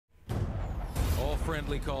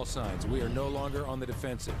friendly call signs. We are no longer on the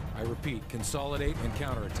defensive. I repeat, consolidate and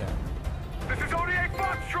counterattack. This is ODA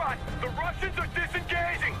Foxtrot! The Russians are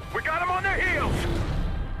disengaging! We got them on their heels!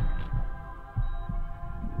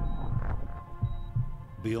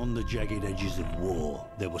 Beyond the jagged edges of war,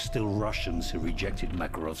 there were still Russians who rejected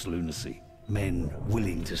Makarov's lunacy. Men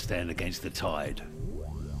willing to stand against the tide.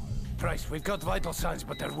 Price, we've got vital signs,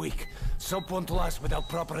 but they're weak. Soap won't last without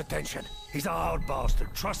proper attention. He's a hard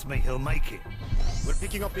bastard. Trust me, he'll make it. We're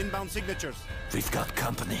picking up inbound signatures. We've got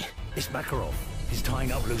company. It's Makarov. He's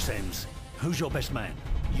tying up loose ends. Who's your best man?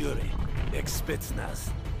 Yuri, ex-Spetsnaz.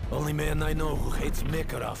 Only man I know who hates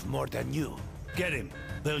Makarov more than you. Get him.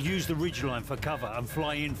 They'll use the ridgeline for cover and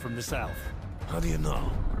fly in from the south. How do you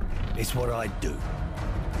know? It's what I'd do.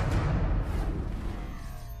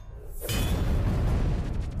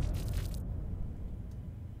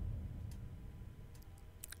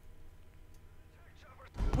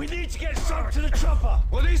 We need to get Soap to the chopper!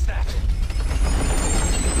 What is that?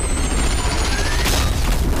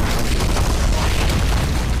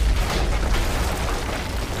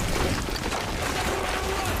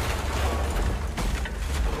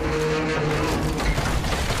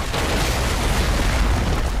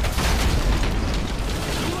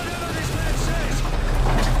 Whatever this man says!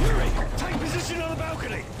 Yuri, take position on the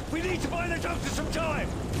balcony! We need to buy the doctor some time!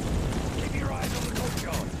 Keep your eyes on the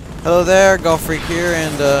courtyard! Hello there, Golf Freak here,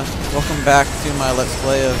 and welcome back to my Let's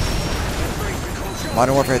Play of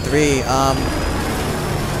Modern Warfare 3.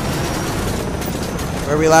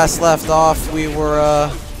 Where we last left off, we were,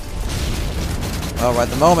 well, at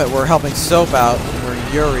the moment, we're helping Soap out. We're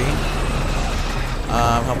Yuri.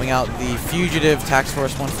 Helping out the fugitive Task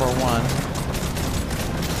Force 141.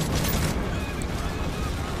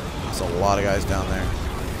 There's a lot of guys down there.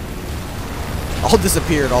 All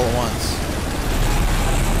disappeared all at once.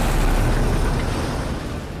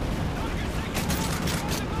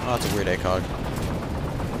 Oh, that's a weird ACOG.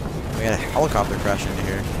 We had a helicopter crash into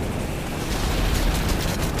here.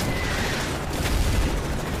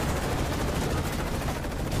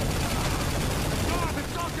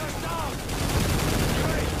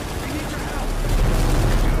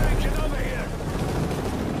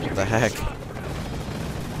 What the heck?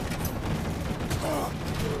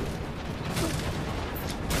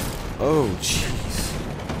 Oh, jeez.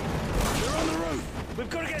 They're on the roof! We've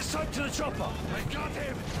got to get Soap to the chopper! I got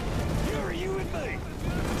him! Yuri, you with me?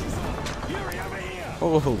 Yuri, over here!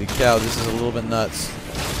 Oh, holy cow, this is a little bit nuts.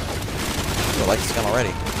 I like this gun already.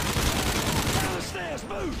 Down the stairs,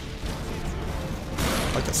 move!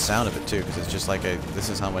 I like the sound of it too, because it's just like a, this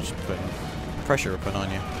is how much pressure we're putting on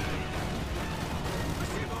you.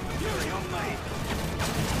 Yuri, on me!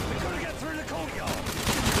 We've got to get through the courtyard!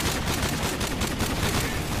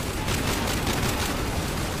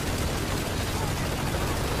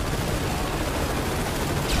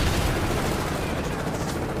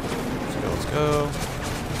 Let's go.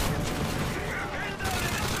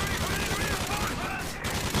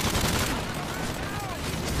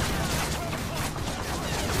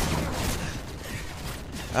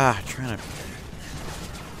 Trying to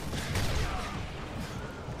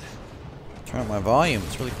turn up my volume.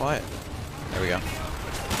 It's really quiet. There we go.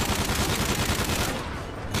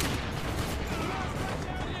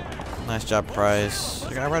 Nice job, Price.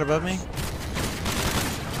 The guy right above me?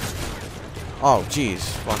 Oh,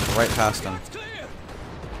 jeez. Walked right past him.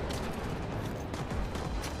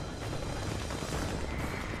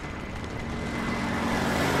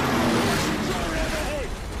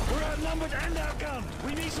 We're outnumbered and outgunned!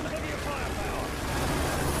 We need some heavier firepower!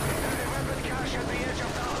 Cache at the edge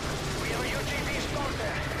of town. We have a UGV spot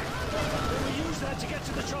there. We'll use that to get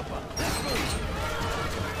to the chopper. Let's move!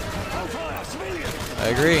 On fire! Civilians! I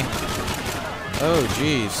agree. Oh,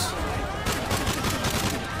 jeez.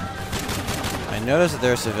 I noticed that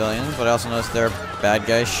there are civilians, but I also noticed there are bad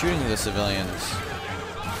guys shooting the civilians.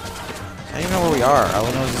 I don't even know where we are. All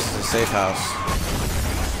I know is this is a safe house.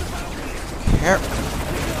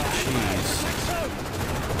 Jeez.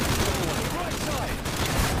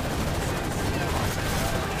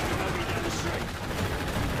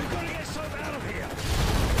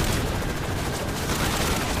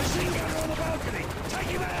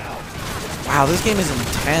 Wow, this game is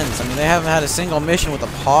intense. I mean, they haven't had a single mission with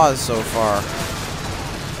a pause so far.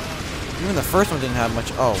 Even the first one didn't have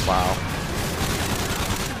much. Oh, wow.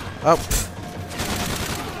 Oh. Pfft.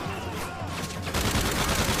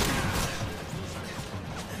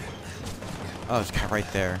 Oh, there's a guy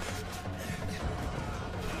right there.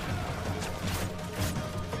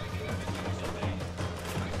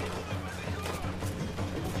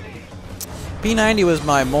 P90 was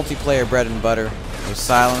my multiplayer bread and butter. It was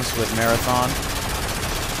Silence with Marathon.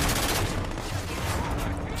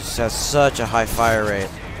 Just has such a high fire rate.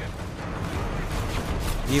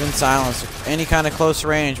 Even silence, any kind of close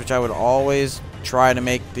range, which I would always try to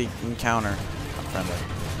make the encounter friendly.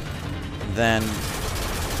 Then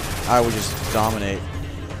I would just dominate.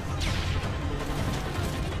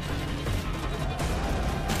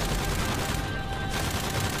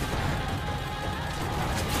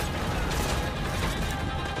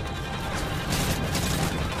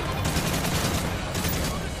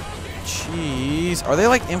 Jeez. Are they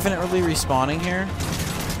like infinitely respawning here?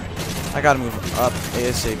 I gotta move up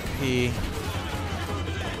ASAP. The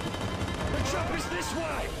chopper's this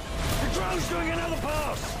way! The drone's doing another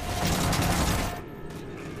pass!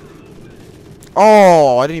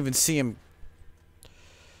 Oh, I didn't even see him.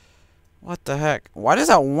 What the heck? Why does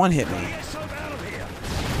that one hit me? Get some out of here!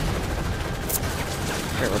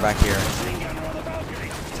 Okay, we're back here. Machine gunner on the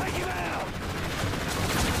balcony! Take him out!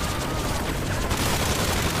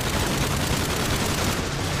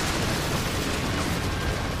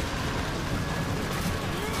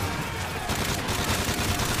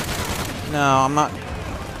 No, I'm not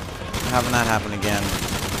having that happen again.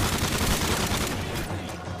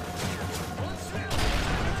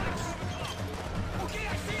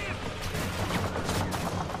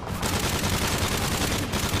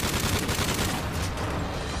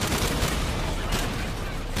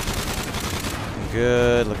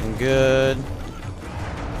 Good, looking good.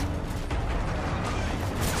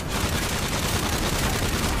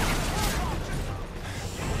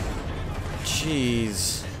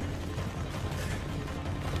 Jeez.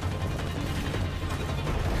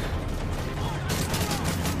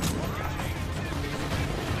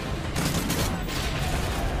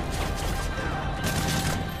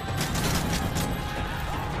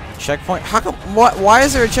 Checkpoint? How come? What? Why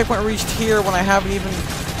is there a checkpoint reached here when I haven't even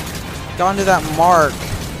gone to that mark?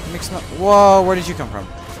 Makes no. Whoa! Where did you come from?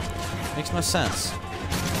 Makes no sense.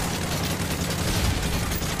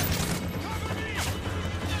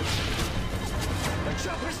 The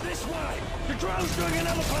chopper's this way! The drone's doing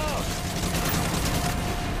another pass!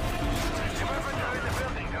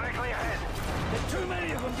 There's too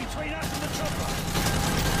many of them between us and the chopper!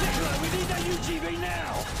 Nicola, we need that UGV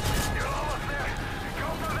now! You're almost there. Go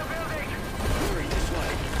through the building. Hurry this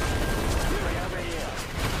way! Hurry over here!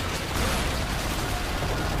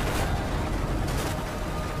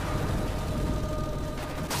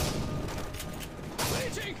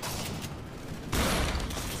 Waiting!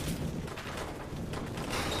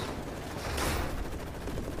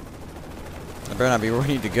 I better not be where we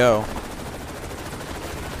need to go.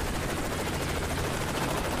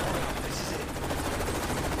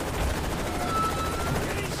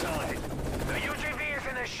 Get inside! The UGV is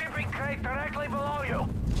in a shipping crate directly below you.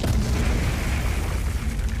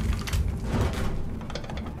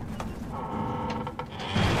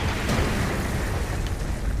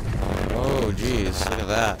 Oh, jeez, look at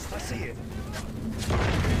that. I see it!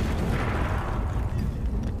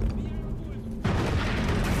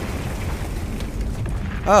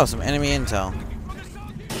 Oh, some enemy intel.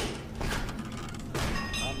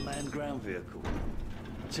 Unmanned ground vehicle.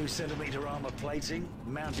 2-centimeter armor plating,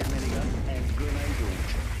 mounted minigun, and grenade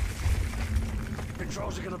launcher.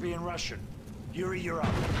 Controls are going to be in Russian. Yuri, you're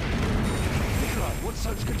up. Nikolai, what's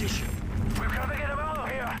Soap's condition? We've got to get him out of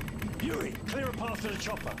here. Yuri, clear a path to the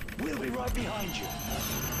chopper. We'll be right behind you.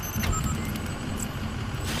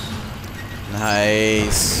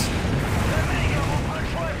 Nice. That minigun will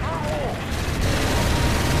punch right through a wall.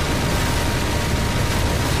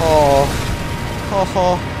 Oh. Oh,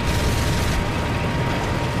 oh.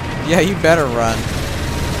 Yeah, you better run. Use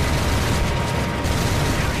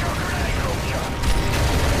your grenade launcher.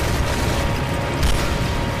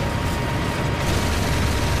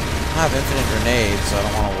 I have infinite grenades, so I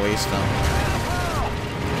don't want to waste them.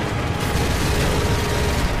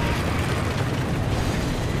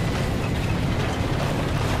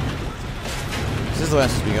 This is the way I'm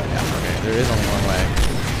supposed to be going. Yeah, okay. There is only one way.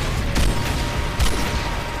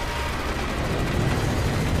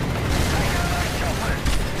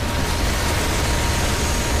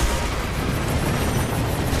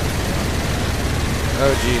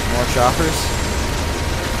 Oh geez, more choppers?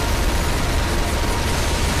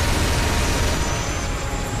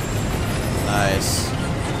 Nice.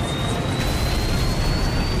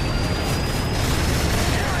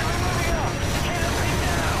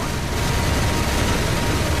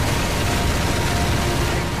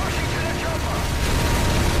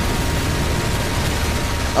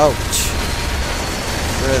 Oh,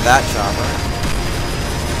 get rid of that chopper.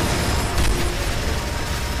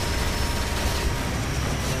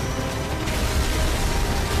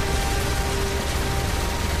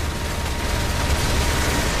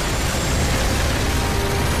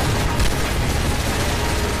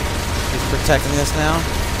 protecting this now.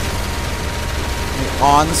 The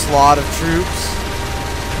onslaught of troops.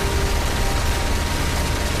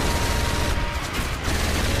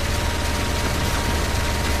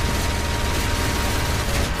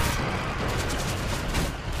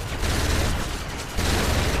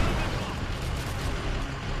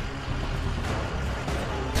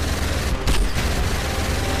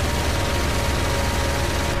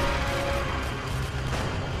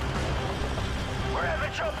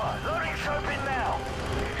 Chopper, loading soap in now.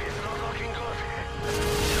 It's not looking good.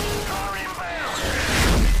 Car inbound.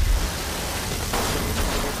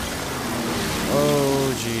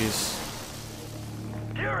 Oh, jeez.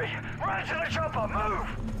 Yuri, run to the chopper, move.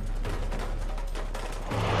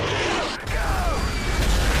 Go.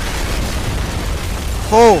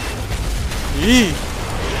 Oh, yee.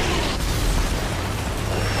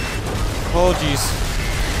 Oh, jeez.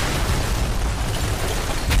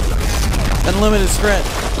 Unlimited sprint.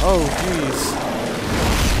 Oh, jeez.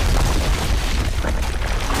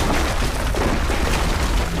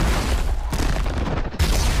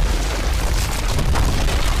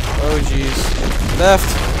 Oh, jeez. Left.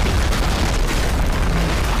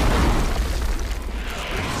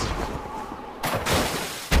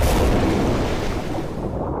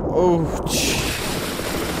 Oh,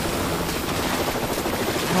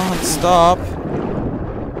 come on, stop.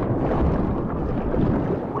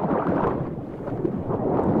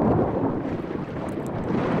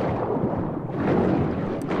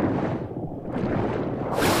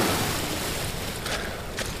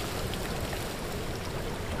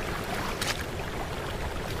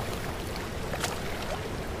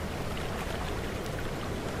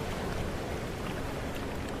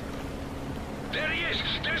 There he is!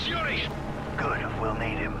 There's Yuri! Good, we'll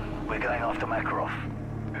need him. We're going after Makarov.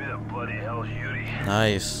 Who the bloody hell's Yuri?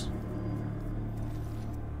 Nice.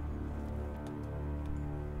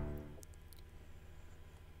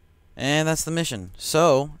 And that's the mission.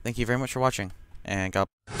 So, thank you very much for watching. And God.